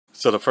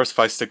So the first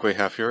fight stick we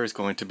have here is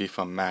going to be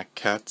from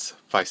Madcatz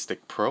Fightstick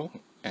Pro,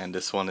 and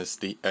this one is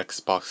the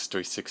Xbox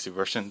 360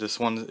 version. This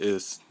one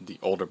is the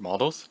older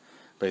models,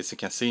 but as you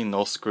can see,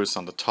 no screws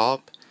on the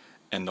top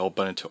and no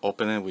button to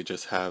open it. We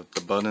just have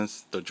the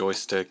buttons, the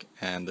joystick,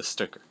 and the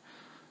sticker.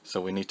 So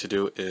what we need to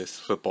do is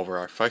flip over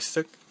our fight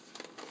stick.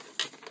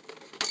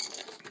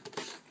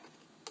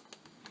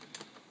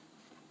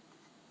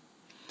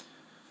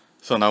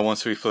 So now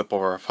once we flip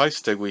over our fight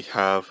stick, we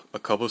have a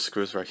couple of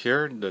screws right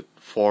here, the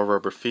 4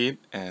 rubber feet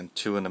and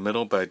 2 in the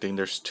middle, but I think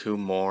there's 2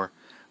 more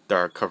that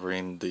are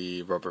covering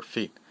the rubber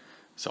feet.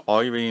 So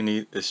all you really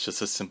need is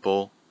just a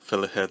simple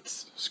Phillips head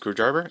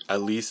screwdriver,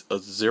 at least a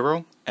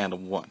 0 and a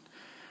 1.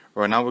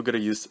 Right now we're going to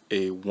use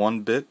a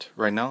 1 bit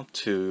right now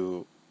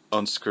to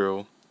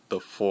unscrew the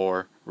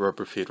 4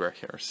 rubber feet right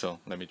here. So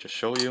let me just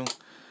show you.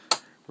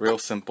 Real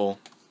simple.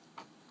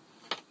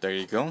 There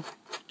you go.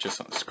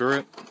 Just unscrew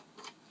it.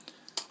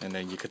 And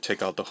then you could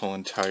take out the whole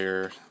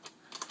entire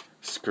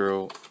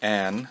screw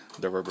and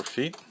the rubber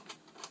feet.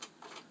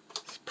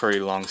 It's a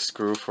pretty long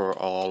screw for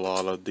a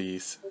lot of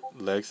these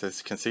legs, as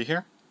you can see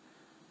here.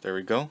 There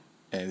we go.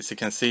 And as you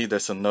can see,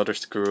 there's another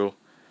screw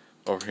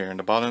over here in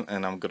the bottom,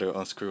 and I'm going to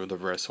unscrew the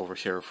rest over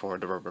here for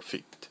the rubber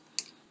feet.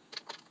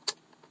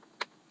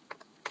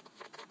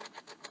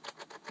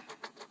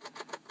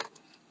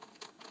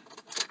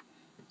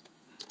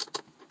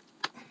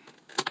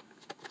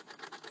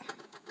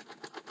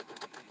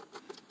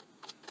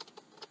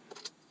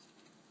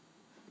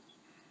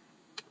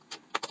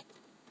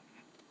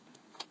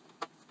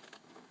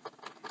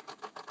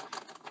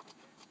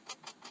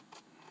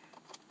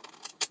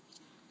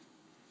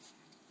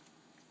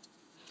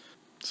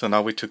 So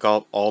now we took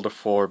out all the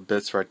 4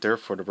 bits right there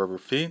for the rubber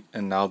feet,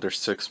 and now there's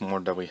 6 more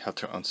that we have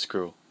to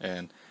unscrew.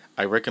 And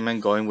I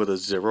recommend going with a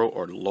 0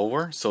 or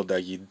lower so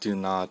that you do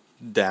not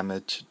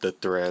damage the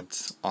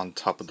threads on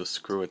top of the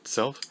screw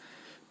itself,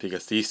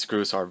 because these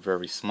screws are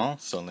very small.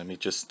 So let me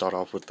just start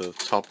off with the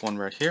top one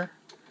right here.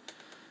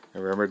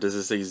 And remember, this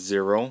is a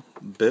 0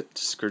 bit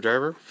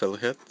screwdriver,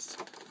 Phillips heads.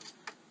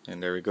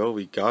 And there we go,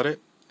 we got it.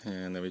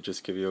 And let me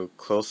just give you a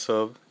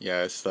close-up.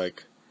 Yeah, it's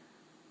like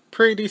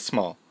pretty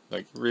small.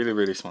 Like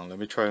really small. Let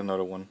me try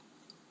another one.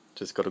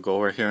 Just gotta go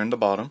over here in the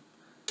bottom.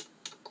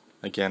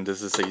 Again,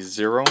 this is a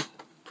 0,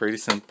 pretty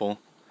simple.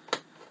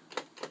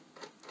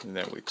 And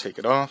then we take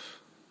it off,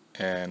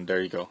 and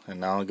there you go. And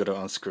now I'm gonna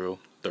unscrew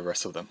the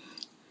rest of them.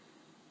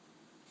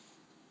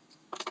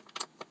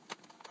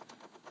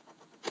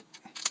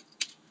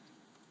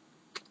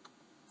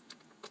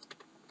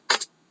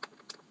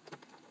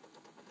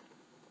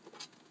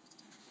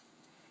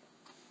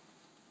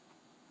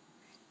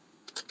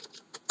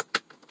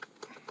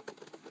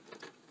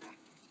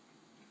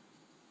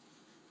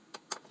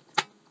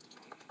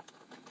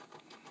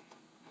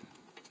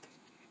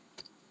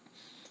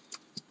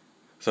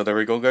 So there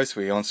we go, guys.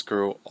 We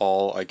unscrew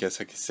all, I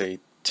guess I could say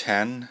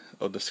 10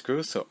 of the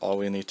screws. So all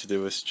we need to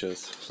do is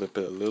just flip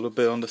it a little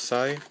bit on the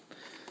side,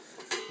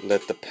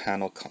 let the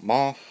panel come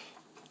off.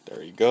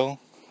 There you go.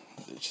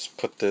 Just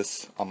put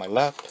this on my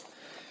lap,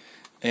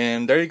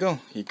 and there you go.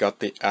 You got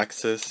the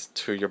access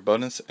to your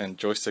buttons and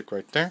joystick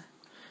right there,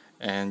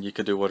 and you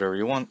can do whatever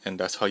you want. And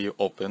that's how you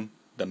open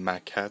the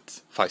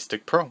Madcatz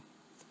Fightstick Pro.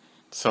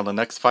 So the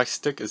next fight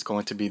stick is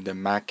going to be the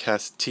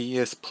Madcatz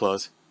TES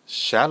Plus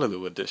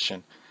Shadowloo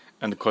Edition.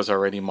 And of course I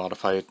already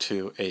modified it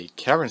to a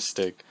cavern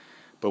stick,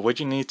 but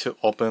what you need to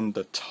open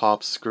the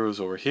top screws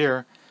over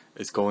here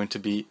is going to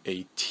be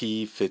a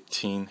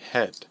T15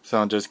 head. So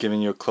I'm just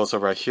giving you a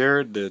close-up right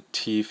here, the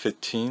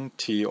T15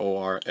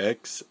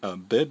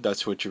 Torx bit.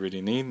 That's what you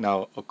really need.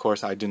 Now of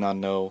course I do not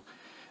know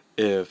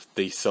if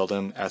they sell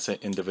them as an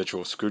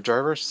individual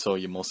screwdriver, so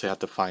you mostly have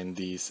to find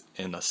these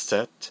in a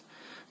set,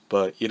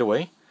 but either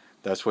way,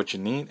 that's what you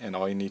need. And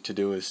all you need to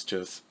do is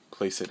just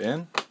place it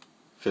in,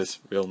 fits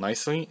real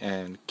nicely,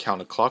 and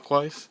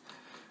counterclockwise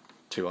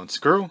to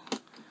unscrew,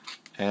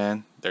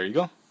 and there you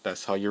go.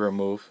 That's how you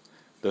remove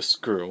the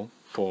screw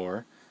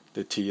for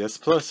the TES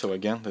Plus. So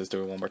again, let's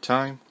do it one more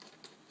time,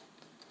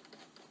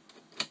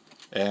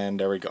 and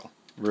there we go.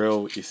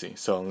 Real easy.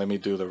 So let me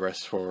do the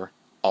rest for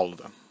all of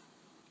them.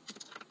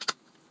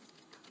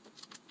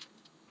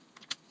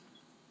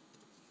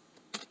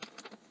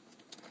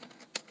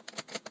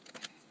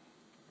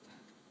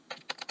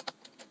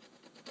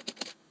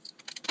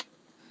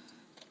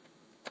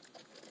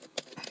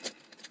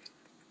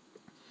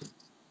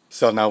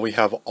 So now we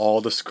have all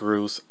the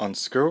screws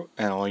unscrewed,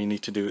 and all you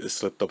need to do is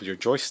slip up your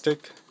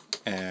joystick,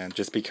 and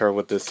just be careful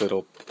with this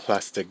little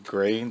plastic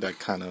gray that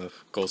kind of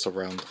goes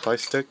around the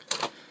fight stick,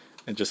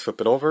 and just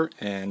flip it over,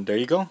 and there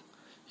you go.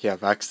 You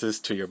have access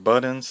to your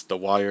buttons, the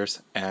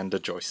wires, and the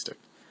joystick.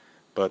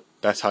 But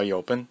that's how you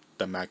open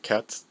the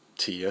Madcatz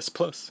TES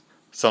Plus.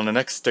 So the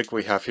next stick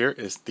we have here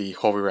is the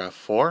Hori Razer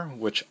 4,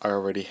 which I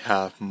already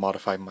have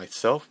modified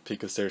myself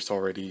because there's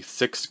already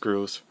 6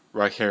 screws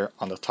right here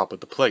on the top of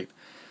the plate.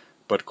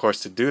 But of course,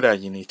 to do that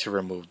you need to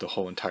remove the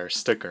whole entire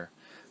sticker.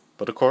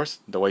 But of course,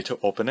 the way to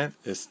open it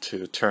is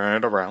to turn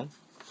it around.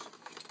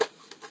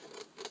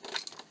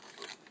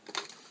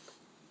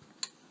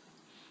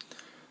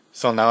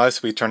 So now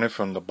as we turn it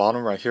from the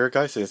bottom right here,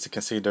 guys, as you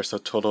can see there's a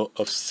total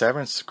of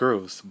 7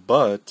 screws,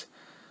 but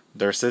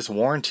there's this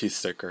warranty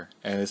sticker,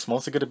 and it's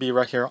mostly going to be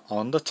right here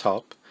on the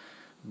top.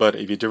 But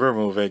if you do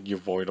remove it, you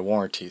void the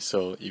warranty.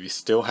 So if you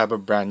still have a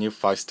brand new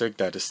Fight Stick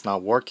that is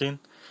not working,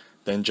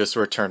 then just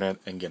return it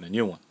and get a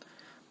new one.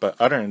 But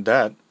other than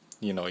that,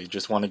 you know, you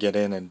just want to get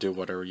in and do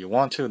whatever you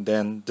want to,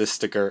 then this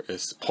sticker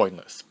is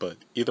pointless. But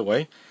either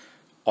way,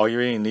 all you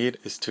really need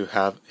is to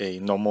have a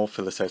normal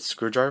Phillips head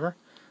screwdriver.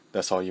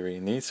 That's all you really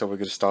need. So we're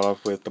going to start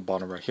off with the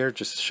bottom right here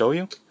just to show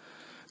you.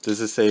 This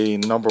is a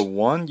number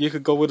 1. You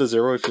could go with a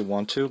 0 if you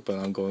want to, but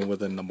I'm going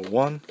with a number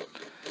 1.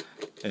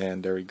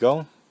 And there we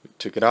go. We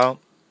took it out,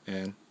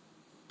 and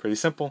pretty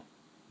simple.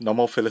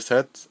 Normal Phillips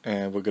heads,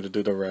 and we're going to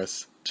do the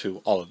rest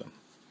to all of them.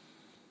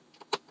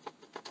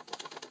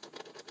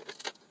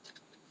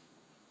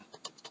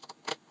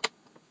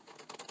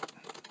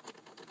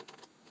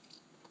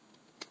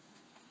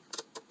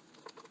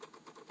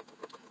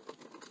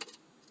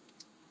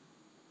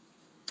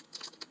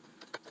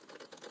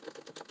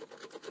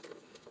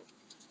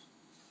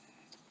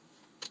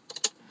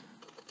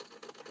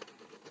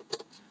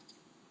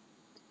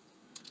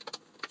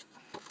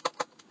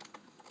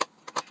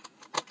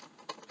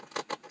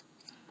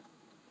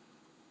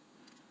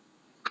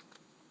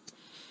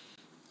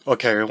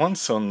 Okay everyone,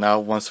 so now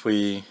once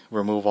we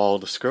remove all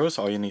the screws,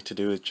 all you need to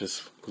do is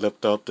just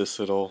lift up this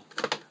little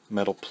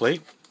metal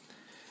plate,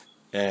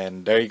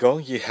 and there you go.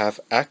 You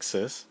have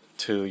access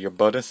to your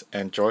buttons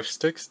and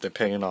joysticks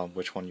depending on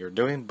which one you're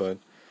doing, but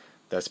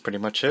that's pretty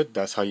much it.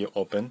 That's how you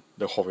open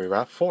the Hori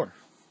Razer 4.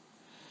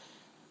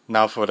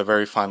 Now for the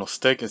very final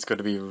stick, it's going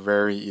to be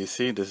very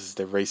easy. This is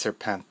the Razer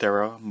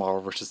Panthera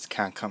Marvel vs.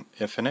 Capcom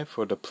Infinite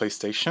for the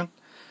PlayStation,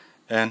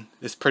 and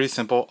it's pretty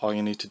simple. All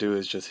you need to do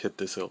is just hit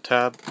this little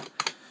tab,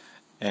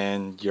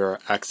 and your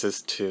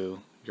access to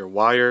your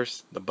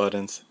wires, the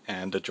buttons,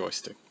 and the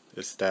joystick.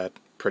 It's that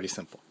pretty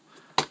simple.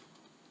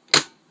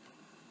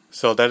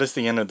 So that is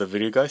the end of the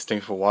video, guys.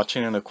 Thank you for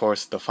watching, and of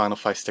course the final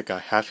Fight Stick I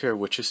have here,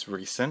 which is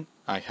recent,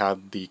 I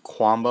have the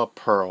Quamba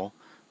Pearl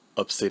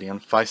Obsidian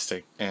Fight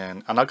Stick,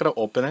 and I'm not going to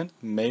open it,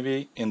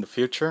 maybe in the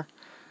future,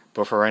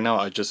 but for right now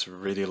I just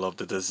really love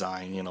the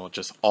design. You know,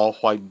 just all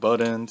white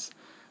buttons,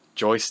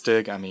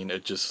 joystick. I mean,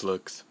 it just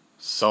looks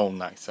so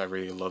nice. I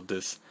really love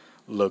this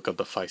look of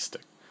the Fight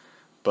Stick.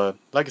 But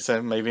like I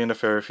said, maybe in the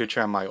very future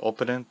I might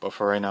open it, but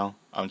for right now,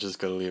 I'm just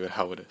going to leave it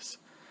how it is.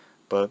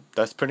 But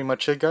that's pretty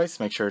much it, guys.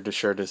 Make sure to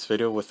share this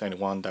video with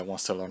anyone that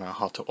wants to learn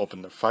how to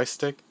open their Fight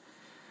Stick.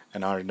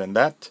 And other than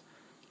that,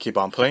 keep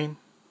on playing.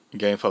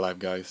 Game for life,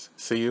 guys.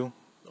 See you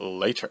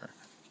later.